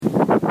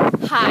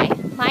Hi,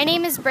 my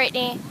name is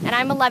Brittany, and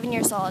I'm 11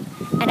 years old,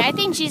 and I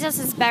think Jesus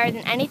is better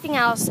than anything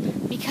else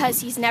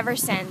because he's never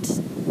sinned.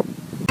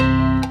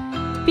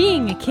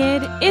 Being a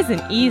kid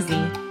isn't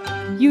easy.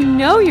 You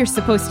know you're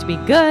supposed to be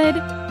good,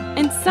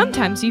 and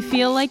sometimes you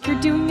feel like you're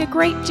doing a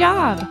great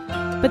job,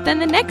 but then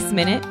the next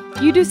minute,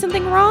 you do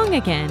something wrong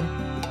again.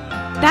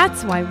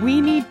 That's why we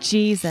need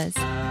Jesus,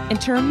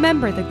 and to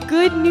remember the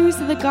good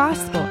news of the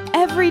gospel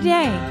every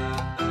day.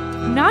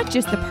 Not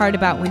just the part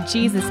about when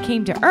Jesus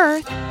came to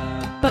earth,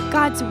 but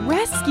God's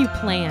rescue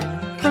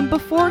plan from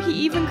before he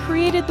even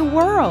created the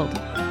world,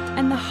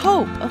 and the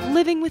hope of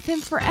living with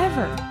him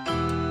forever,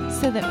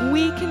 so that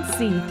we can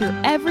see through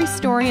every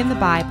story in the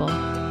Bible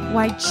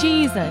why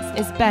Jesus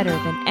is better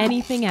than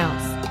anything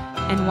else,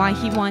 and why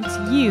he wants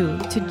you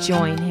to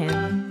join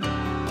him.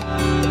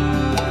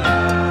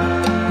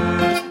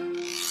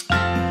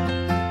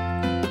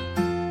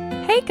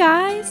 Hey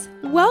guys,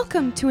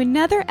 welcome to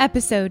another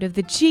episode of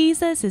the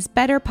Jesus is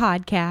Better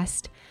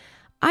podcast.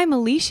 I'm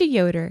Alicia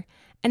Yoder,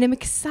 and I'm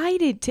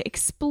excited to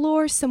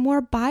explore some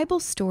more Bible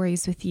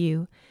stories with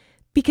you,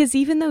 because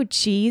even though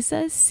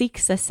Jesus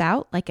seeks us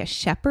out like a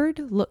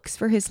shepherd looks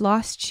for his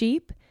lost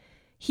sheep,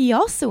 he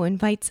also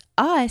invites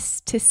us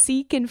to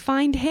seek and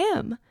find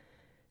him.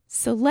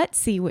 So let's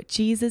see what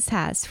Jesus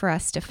has for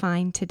us to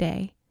find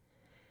today.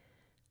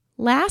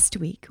 Last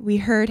week, we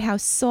heard how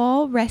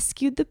Saul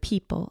rescued the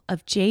people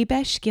of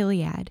Jabesh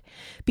Gilead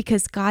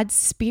because God's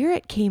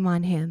Spirit came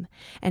on him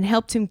and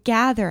helped him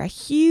gather a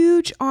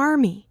huge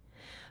army.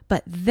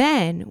 But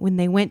then, when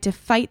they went to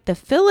fight the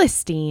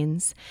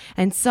Philistines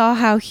and saw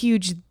how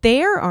huge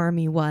their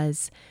army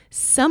was,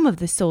 some of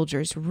the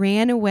soldiers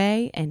ran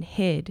away and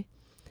hid.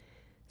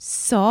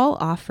 Saul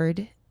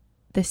offered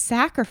the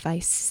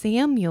sacrifice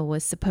Samuel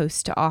was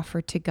supposed to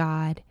offer to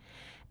God.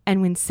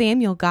 And when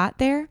Samuel got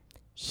there,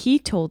 he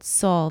told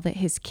Saul that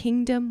his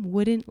kingdom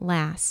wouldn't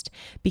last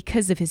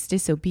because of his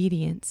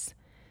disobedience.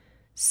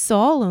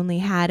 Saul only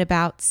had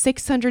about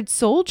 600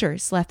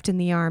 soldiers left in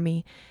the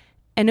army,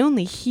 and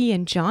only he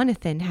and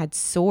Jonathan had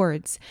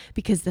swords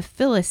because the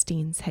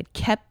Philistines had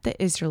kept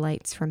the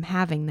Israelites from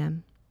having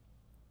them.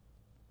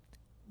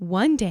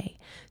 One day,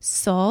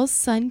 Saul's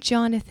son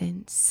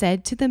Jonathan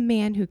said to the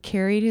man who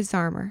carried his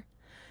armor,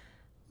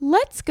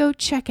 "Let's go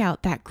check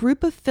out that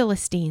group of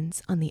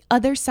Philistines on the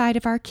other side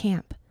of our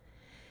camp."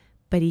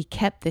 But he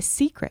kept the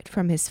secret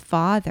from his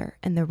father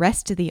and the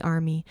rest of the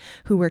army,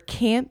 who were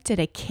camped at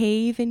a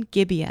cave in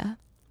Gibeah.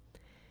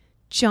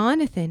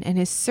 Jonathan and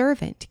his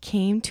servant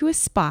came to a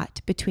spot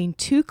between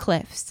two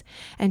cliffs,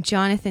 and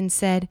Jonathan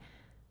said,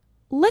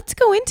 "Let's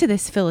go into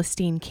this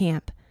Philistine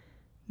camp.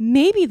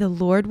 Maybe the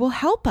Lord will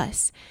help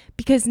us,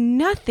 because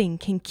nothing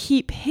can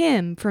keep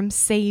him from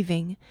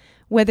saving,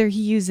 whether he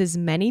uses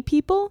many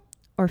people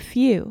or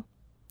few."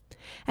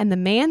 And the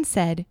man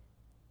said,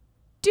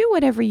 "Do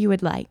whatever you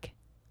would like.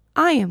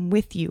 I am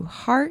with you,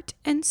 heart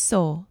and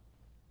soul."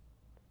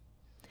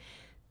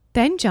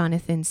 Then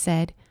Jonathan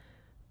said,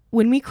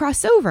 "When we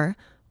cross over,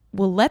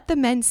 we'll let the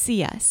men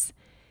see us.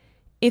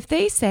 If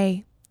they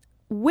say,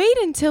 'Wait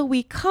until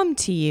we come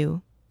to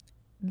you,'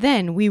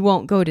 then we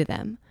won't go to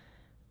them.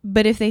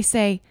 But if they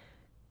say,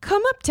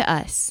 'Come up to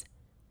us,'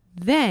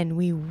 then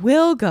we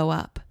will go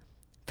up,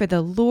 for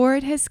the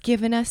Lord has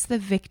given us the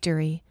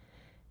victory.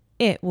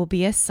 It will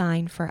be a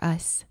sign for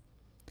us."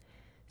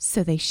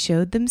 So they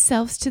showed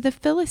themselves to the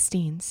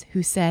Philistines,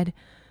 who said,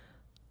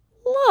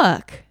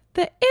 "Look,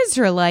 the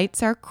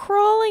Israelites are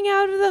crawling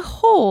out of the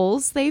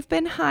holes they've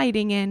been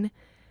hiding in.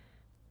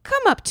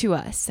 Come up to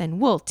us and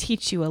we'll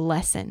teach you a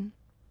lesson."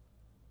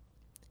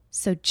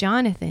 So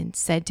Jonathan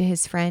said to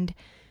his friend,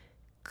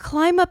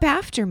 "Climb up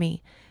after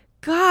me.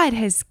 God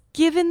has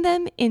given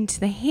them into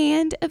the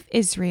hand of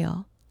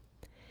Israel."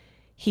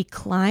 He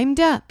climbed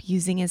up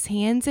using his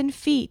hands and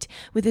feet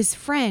with his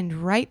friend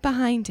right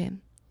behind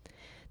him.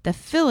 The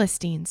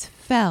Philistines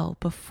fell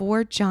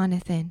before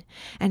Jonathan,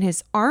 and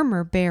his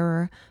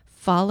armor-bearer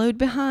followed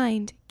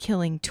behind,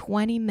 killing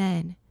 20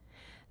 men.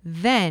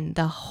 Then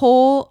the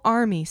whole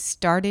army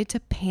started to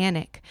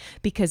panic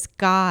because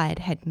God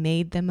had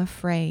made them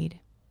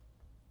afraid.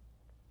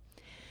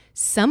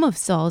 Some of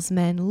Saul's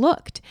men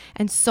looked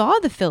and saw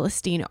the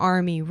Philistine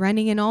army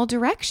running in all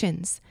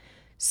directions.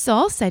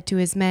 Saul said to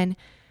his men,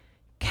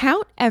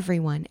 "Count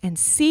everyone and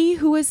see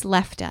who has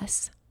left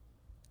us."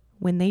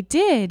 When they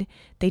did,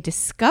 they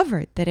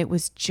discovered that it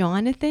was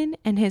Jonathan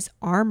and his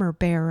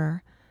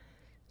armor-bearer.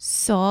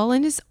 Saul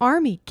and his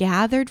army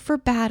gathered for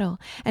battle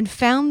and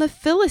found the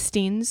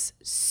Philistines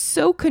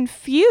so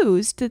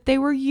confused that they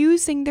were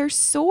using their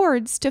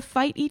swords to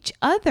fight each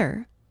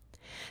other.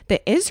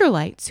 The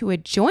Israelites who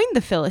had joined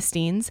the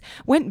Philistines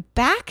went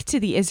back to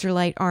the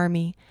Israelite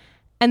army,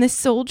 and the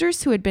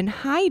soldiers who had been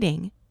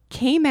hiding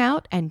came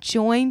out and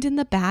joined in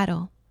the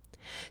battle.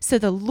 So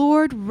the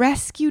Lord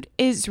rescued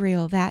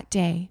Israel that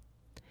day.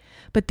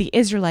 But the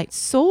Israelite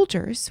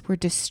soldiers were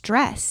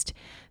distressed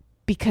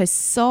because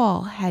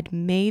Saul had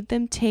made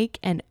them take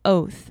an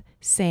oath,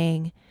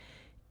 saying,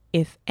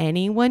 "If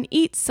anyone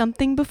eats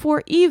something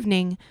before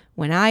evening,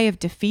 when I have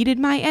defeated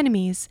my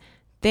enemies,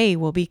 they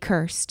will be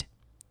cursed."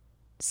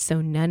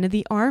 so none of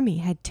the army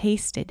had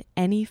tasted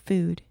any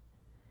food.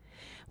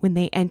 When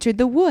they entered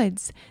the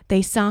woods,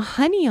 they saw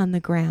honey on the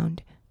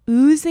ground,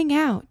 oozing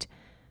out,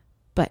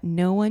 but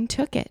no one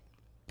took it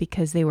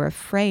because they were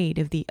afraid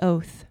of the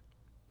oath.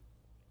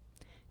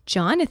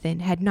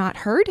 Jonathan had not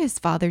heard his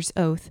father's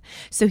oath,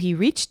 so he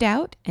reached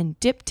out and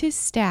dipped his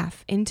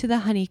staff into the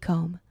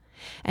honeycomb,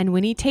 and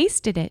when he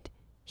tasted it,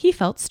 he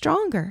felt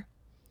stronger.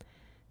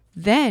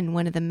 Then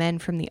one of the men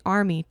from the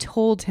army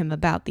told him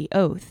about the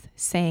oath,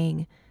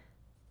 saying,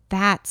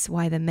 "That's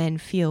why the men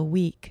feel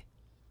weak."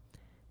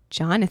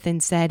 Jonathan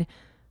said,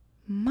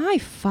 "My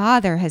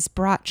father has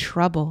brought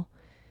trouble.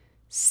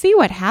 See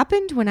what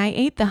happened when I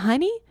ate the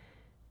honey?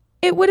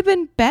 It would have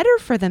been better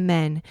for the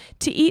men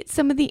to eat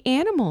some of the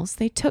animals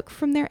they took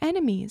from their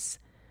enemies.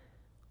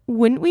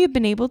 Wouldn't we have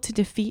been able to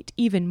defeat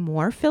even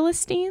more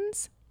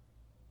Philistines?"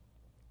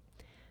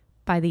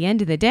 By the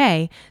end of the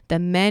day, the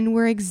men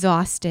were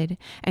exhausted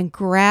and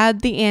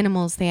grabbed the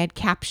animals they had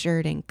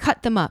captured and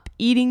cut them up,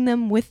 eating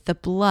them with the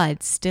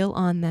blood still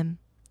on them.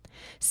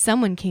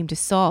 Someone came to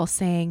Saul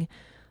saying,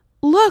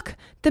 "Look,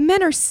 the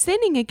men are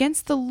sinning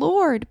against the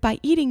Lord by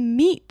eating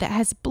meat that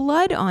has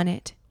blood on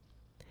it."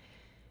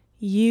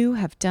 "You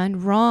have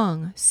done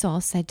wrong,"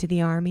 Saul said to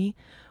the army.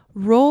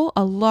 "Roll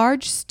a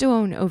large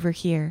stone over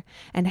here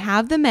and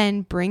have the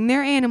men bring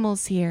their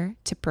animals here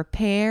to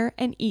prepare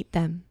and eat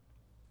them.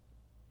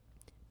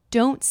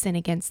 Don't sin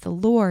against the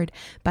Lord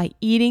by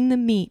eating the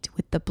meat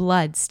with the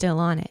blood still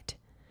on it."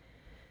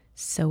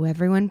 So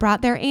everyone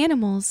brought their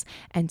animals,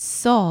 and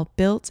Saul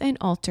built an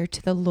altar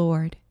to the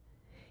Lord.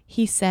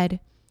 He said,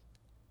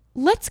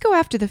 "Let's go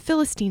after the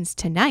Philistines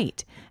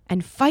tonight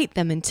and fight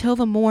them until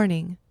the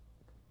morning."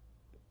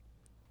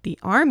 The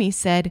army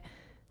said,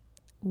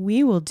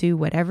 "We will do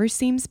whatever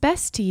seems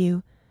best to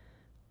you."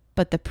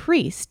 But the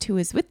priest who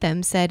was with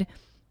them said,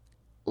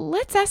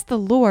 "Let's ask the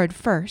Lord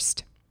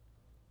first."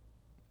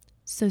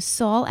 So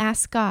Saul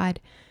asked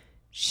God,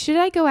 "Should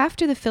I go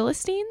after the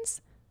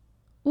Philistines?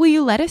 Will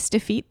you let us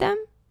defeat them?"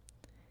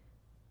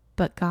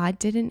 But God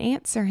didn't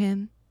answer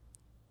him.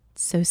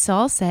 So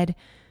Saul said,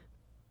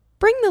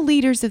 "Bring the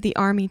leaders of the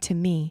army to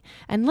me,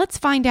 and let's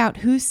find out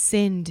who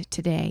sinned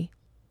today.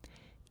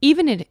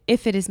 Even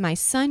if it is my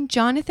son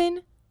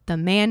Jonathan, the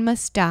man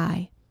must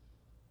die."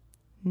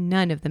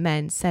 None of the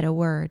men said a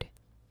word.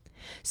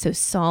 So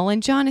Saul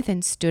and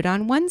Jonathan stood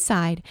on one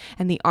side,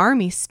 and the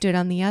army stood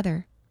on the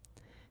other.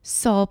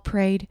 Saul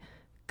prayed,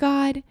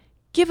 "God,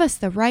 give us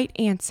the right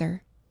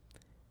answer."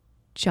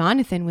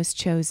 Jonathan was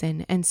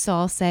chosen, and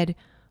Saul said,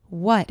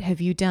 "What have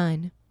you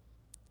done?"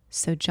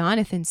 So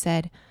Jonathan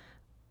said,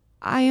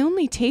 "I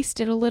only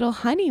tasted a little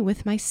honey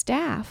with my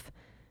staff.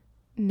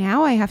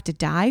 Now I have to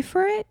die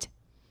for it?"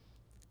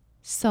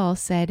 Saul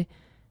said,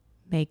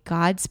 "May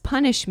God's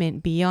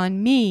punishment be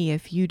on me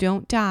if you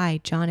don't die,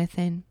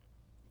 Jonathan."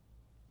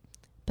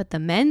 But the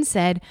men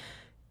said,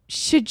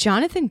 "Should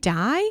Jonathan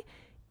die,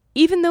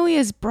 even though he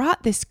has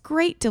brought this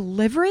great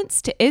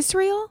deliverance to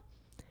Israel?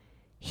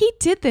 He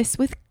did this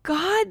with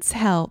God's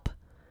help."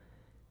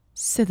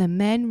 So the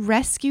men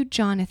rescued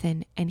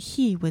Jonathan, and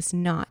he was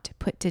not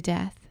put to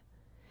death.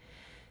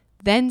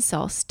 Then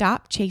Saul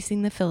stopped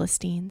chasing the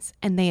Philistines,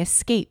 and they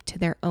escaped to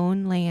their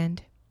own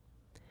land.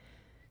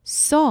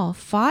 Saul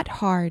fought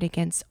hard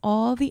against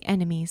all the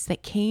enemies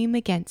that came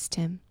against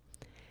him.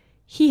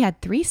 He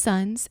had 3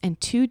 sons and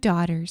 2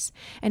 daughters,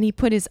 and he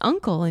put his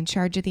uncle in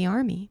charge of the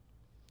army.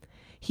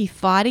 He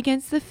fought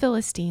against the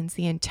Philistines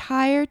the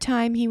entire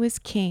time he was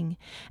king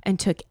and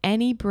took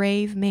any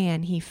brave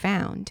man he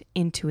found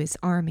into his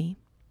army.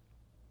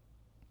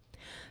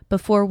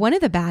 Before one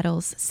of the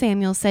battles,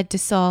 Samuel said to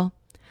Saul,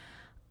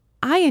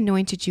 "I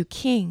anointed you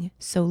king,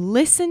 so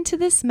listen to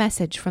this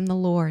message from the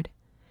Lord.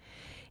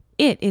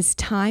 It is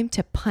time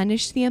to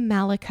punish the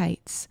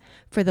Amalekites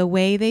for the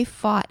way they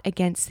fought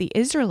against the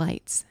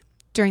Israelites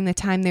during the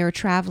time they were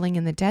traveling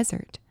in the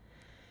desert.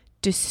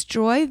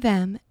 Destroy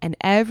them and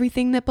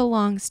everything that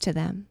belongs to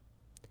them."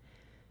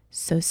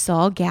 So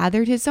Saul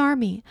gathered his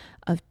army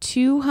of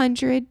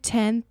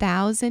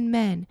 210,000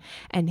 men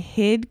and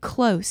hid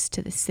close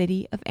to the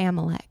city of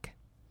Amalek.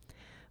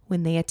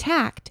 When they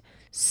attacked,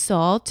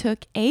 Saul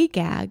took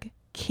Agag,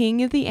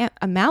 king of the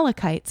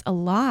Amalekites,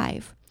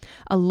 alive,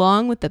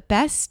 along with the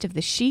best of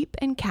the sheep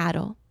and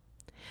cattle.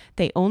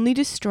 They only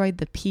destroyed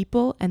the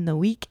people and the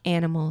weak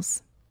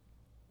animals.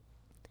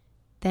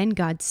 Then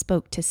God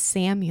spoke to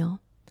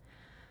Samuel.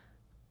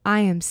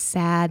 "I am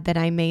sad that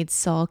I made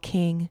Saul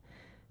king,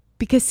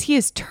 because he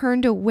has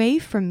turned away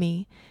from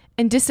me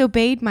and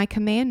disobeyed my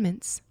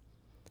commandments."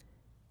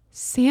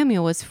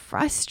 Samuel was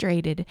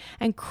frustrated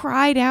and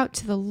cried out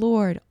to the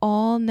Lord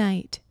all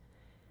night.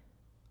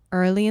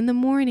 Early in the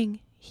morning,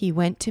 he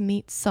went to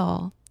meet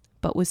Saul,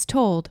 but was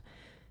told,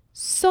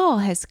 "Saul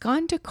has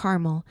gone to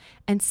Carmel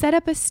and set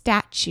up a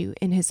statue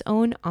in his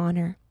own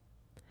honor."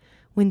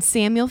 When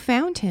Samuel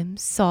found him,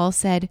 Saul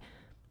said,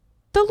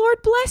 "The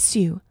Lord bless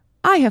you.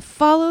 I have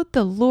followed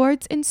the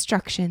Lord's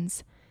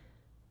instructions."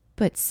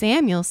 But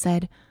Samuel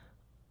said,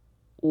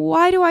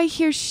 "Why do I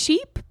hear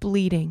sheep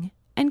bleating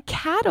and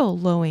cattle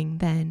lowing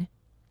then?"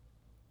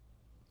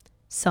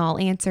 Saul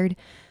answered,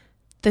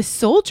 "The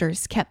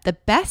soldiers kept the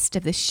best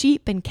of the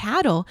sheep and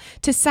cattle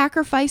to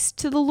sacrifice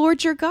to the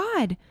Lord your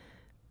God,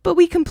 but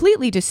we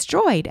completely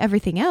destroyed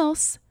everything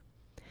else."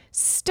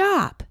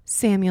 "Stop,"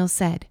 Samuel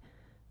said.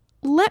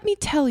 "Let me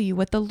tell you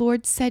what the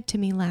Lord said to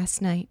me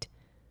last night."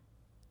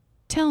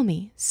 "Tell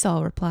me,"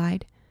 Saul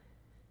replied.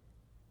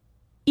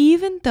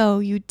 "Even though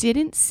you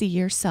didn't see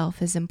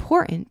yourself as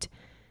important,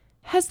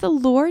 has the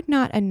Lord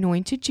not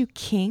anointed you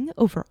king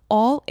over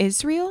all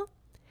Israel?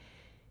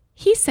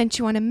 He sent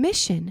you on a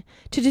mission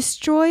to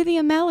destroy the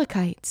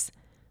Amalekites.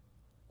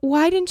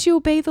 Why didn't you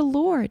obey the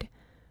Lord?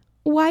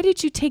 Why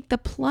did you take the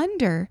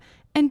plunder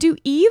and do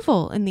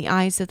evil in the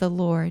eyes of the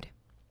Lord?"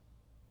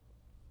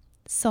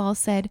 Saul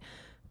said,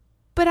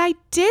 "But I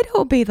did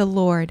obey the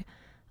Lord.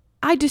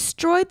 I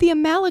destroyed the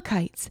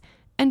Amalekites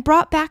and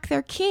brought back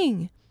their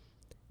king.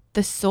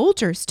 The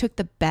soldiers took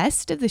the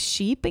best of the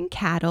sheep and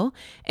cattle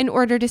in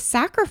order to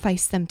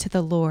sacrifice them to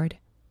the Lord."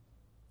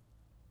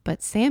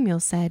 But Samuel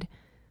said,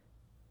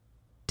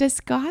 "Does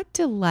God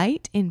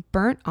delight in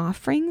burnt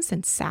offerings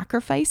and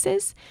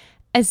sacrifices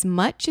as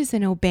much as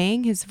in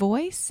obeying his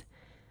voice?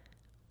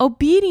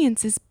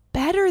 Obedience is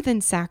better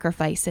than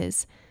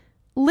sacrifices.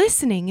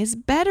 Listening is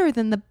better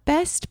than the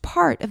best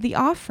part of the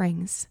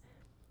offerings.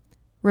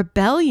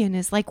 Rebellion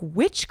is like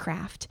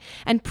witchcraft,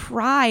 and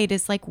pride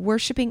is like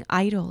worshiping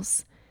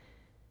idols.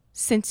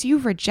 Since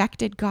you've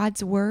rejected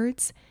God's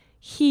words,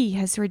 he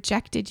has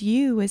rejected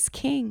you as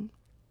king."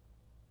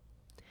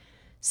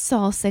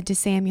 Saul said to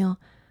Samuel,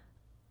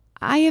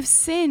 "I have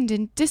sinned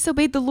and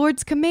disobeyed the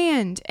Lord's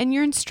command and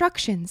your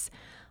instructions.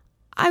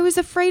 I was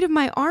afraid of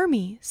my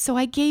army, so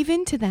I gave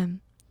in to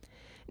them.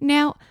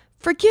 Now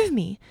forgive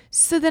me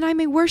so that I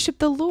may worship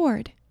the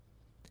Lord."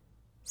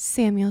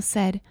 Samuel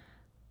said,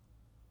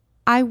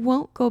 "I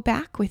won't go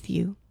back with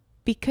you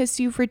because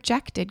you've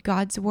rejected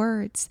God's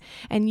words,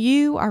 and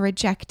you are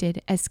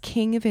rejected as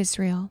king of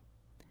Israel."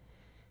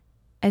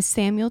 As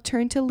Samuel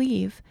turned to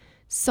leave,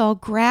 Saul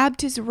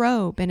grabbed his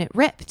robe and it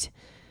ripped.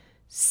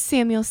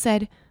 Samuel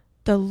said,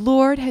 "The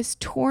Lord has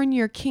torn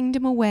your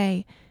kingdom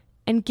away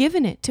and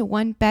given it to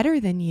one better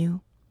than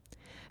you.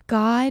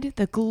 God,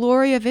 the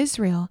glory of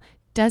Israel,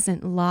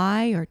 doesn't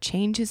lie or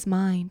change his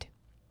mind."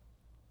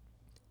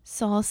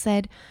 Saul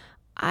said,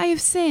 "I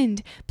have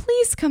sinned.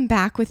 Please come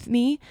back with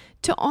me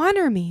to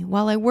honor me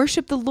while I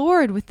worship the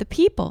Lord with the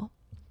people."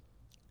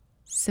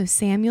 So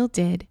Samuel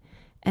did,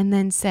 and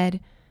then said,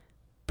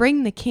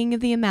 "Bring the king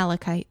of the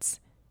Amalekites."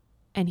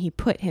 And he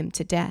put him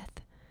to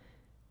death.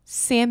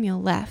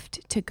 Samuel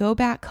left to go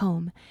back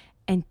home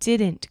and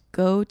didn't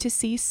go to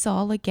see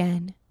Saul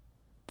again,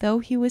 though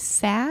he was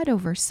sad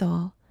over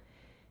Saul,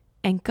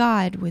 and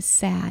God was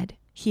sad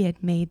he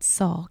had made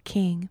Saul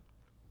king.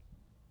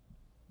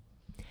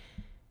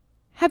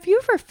 Have you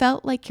ever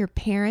felt like your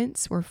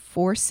parents were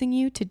forcing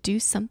you to do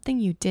something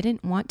you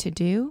didn't want to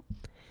do?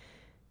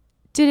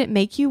 Did it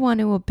make you want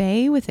to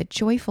obey with a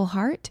joyful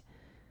heart?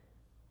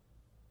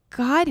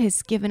 God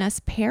has given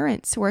us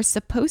parents who are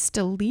supposed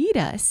to lead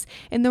us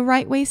in the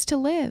right ways to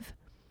live.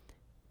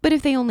 But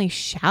if they only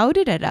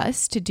shouted at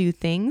us to do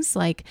things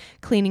like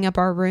cleaning up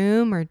our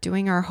room or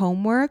doing our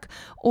homework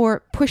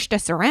or pushed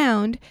us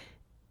around,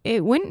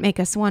 it wouldn't make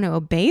us want to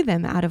obey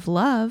them out of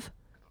love.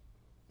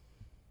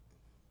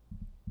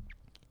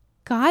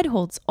 God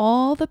holds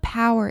all the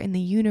power in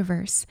the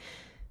universe,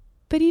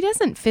 but he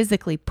doesn't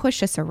physically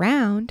push us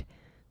around.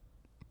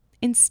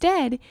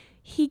 Instead,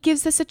 he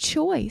gives us a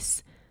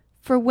choice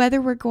for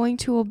whether we're going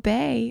to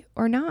obey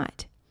or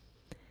not.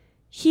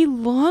 He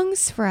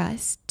longs for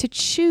us to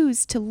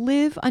choose to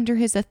live under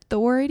his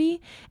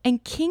authority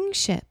and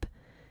kingship,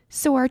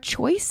 so our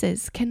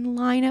choices can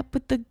line up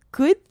with the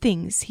good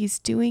things he's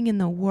doing in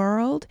the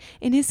world,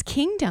 in his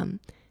kingdom,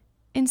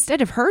 instead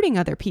of hurting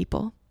other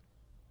people.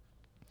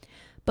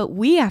 But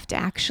we have to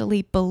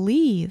actually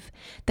believe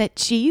that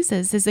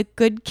Jesus is a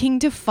good king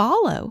to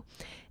follow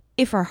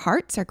if our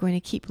hearts are going to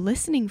keep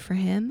listening for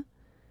him.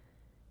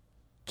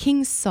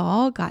 King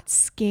Saul got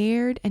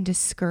scared and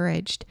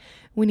discouraged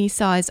when he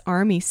saw his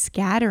army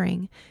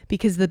scattering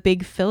because of the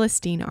big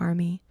Philistine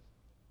army.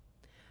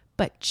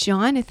 But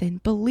Jonathan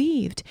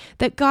believed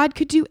that God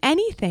could do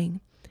anything,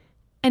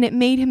 and it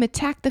made him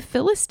attack the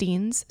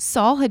Philistines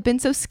Saul had been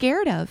so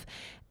scared of,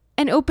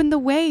 and opened the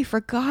way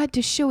for God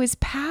to show his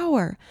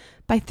power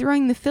by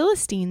throwing the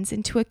Philistines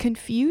into a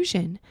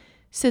confusion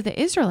so the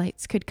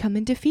Israelites could come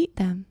and defeat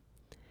them.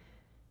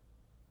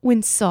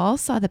 When Saul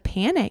saw the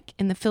panic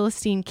in the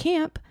Philistine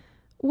camp,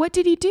 what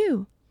did he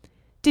do?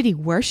 Did he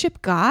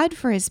worship God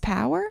for his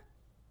power?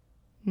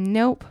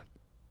 Nope.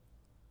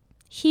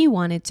 He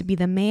wanted to be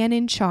the man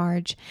in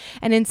charge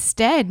and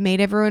instead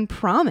made everyone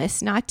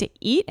promise not to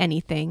eat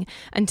anything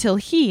until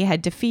he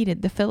had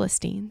defeated the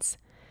Philistines.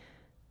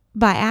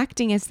 By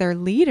acting as their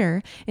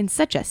leader in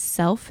such a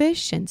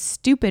selfish and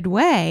stupid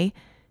way,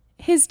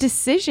 his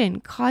decision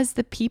caused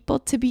the people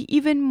to be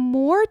even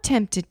more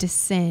tempted to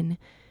sin,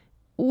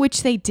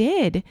 which they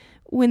did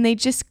when they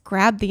just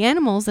grabbed the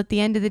animals at the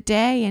end of the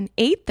day and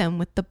ate them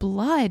with the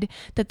blood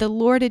that the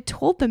Lord had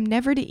told them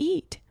never to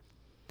eat.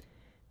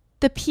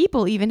 The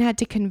people even had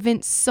to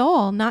convince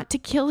Saul not to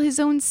kill his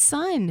own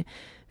son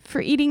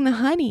for eating the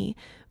honey,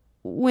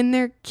 when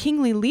their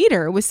kingly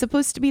leader was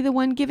supposed to be the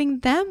one giving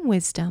them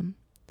wisdom.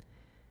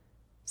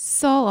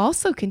 Saul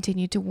also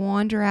continued to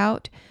wander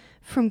out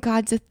from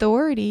God's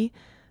authority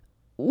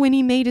when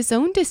he made his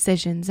own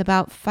decisions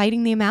about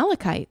fighting the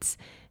Amalekites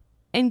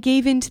and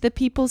gave in to the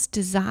people's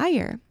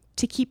desire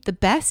to keep the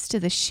best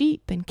of the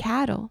sheep and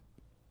cattle.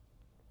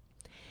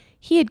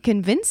 He had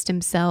convinced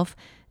himself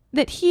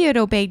that he had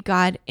obeyed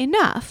God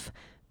enough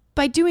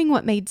by doing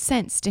what made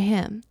sense to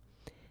him.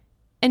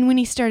 And when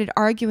he started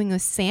arguing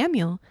with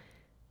Samuel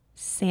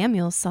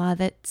saw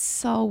that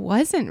Saul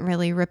wasn't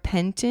really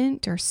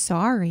repentant or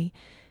sorry,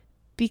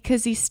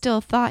 because he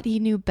still thought he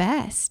knew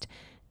best,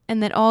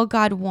 and that all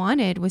God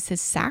wanted was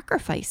his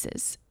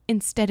sacrifices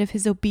instead of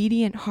his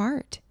obedient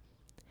heart.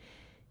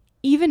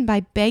 Even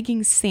by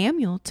begging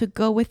Samuel to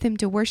go with him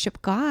to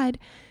worship God,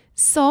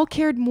 Saul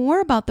cared more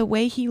about the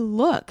way he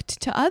looked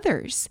to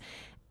others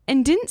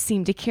and didn't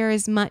seem to care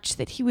as much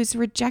that he was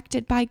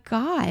rejected by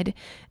God,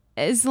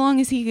 as long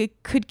as he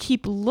could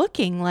keep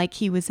looking like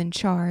he was in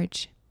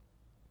charge.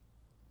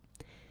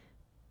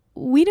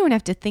 We don't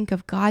have to think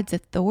of God's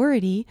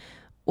authority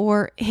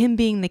or him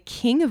being the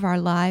king of our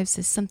lives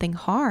as something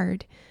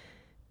hard,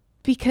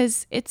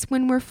 because it's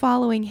when we're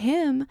following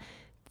him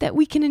that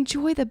we can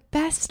enjoy the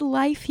best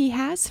life he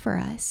has for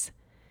us.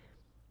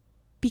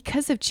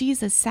 Because of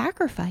Jesus'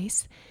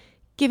 sacrifice,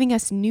 giving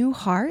us new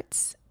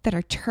hearts that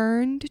are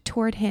turned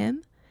toward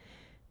him,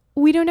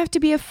 we don't have to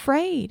be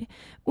afraid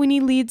when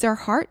he leads our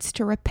hearts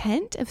to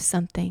repent of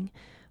something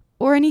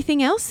or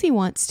anything else he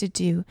wants to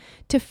do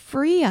to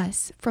free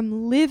us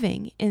from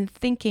living in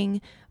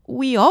thinking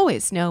we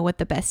always know what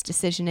the best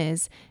decision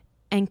is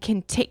and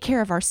can take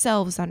care of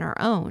ourselves on our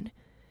own.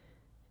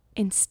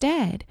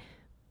 Instead,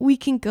 we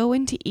can go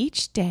into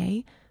each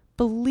day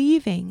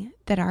believing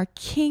that our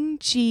King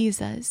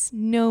Jesus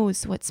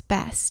knows what's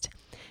best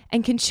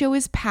and can show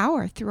his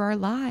power through our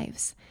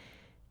lives.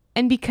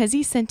 And because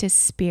he sent his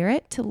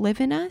Spirit to live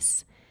in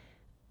us,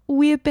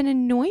 we have been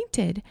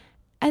anointed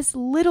as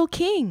little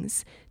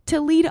kings to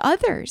lead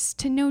others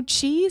to know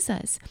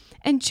Jesus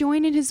and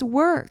join in his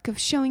work of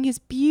showing his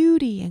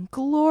beauty and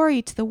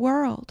glory to the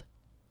world.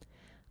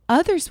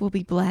 Others will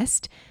be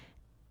blessed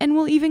and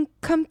will even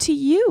come to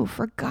you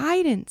for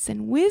guidance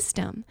and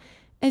wisdom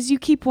as you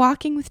keep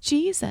walking with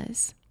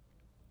Jesus.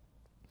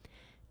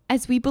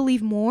 As we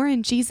believe more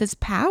in Jesus'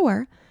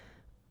 power,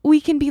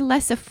 we can be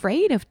less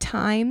afraid of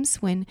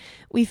times when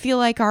we feel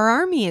like our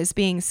army is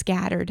being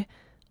scattered,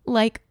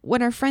 like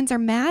when our friends are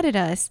mad at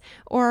us,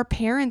 or our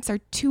parents are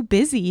too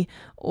busy,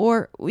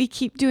 or we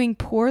keep doing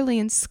poorly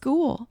in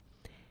school.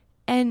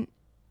 And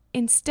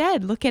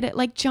instead, look at it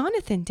like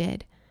Jonathan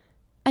did,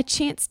 a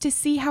chance to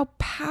see how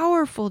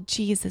powerful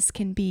Jesus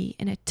can be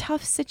in a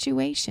tough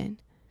situation.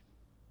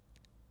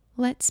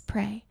 Let's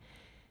pray.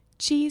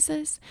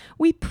 Jesus,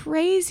 we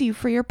praise you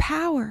for your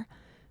power.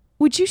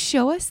 Would you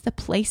show us the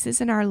places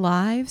in our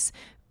lives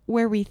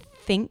where we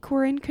think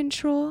we're in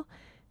control,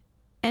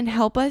 and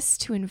help us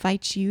to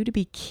invite you to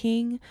be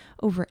king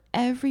over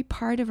every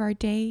part of our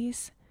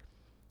days?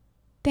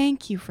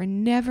 Thank you for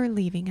never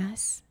leaving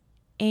us.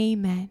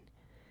 Amen.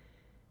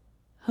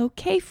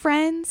 Okay,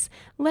 friends,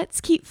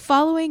 let's keep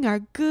following our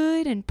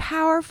good and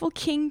powerful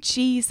King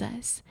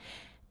Jesus.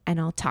 And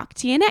I'll talk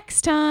to you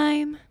next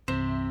time.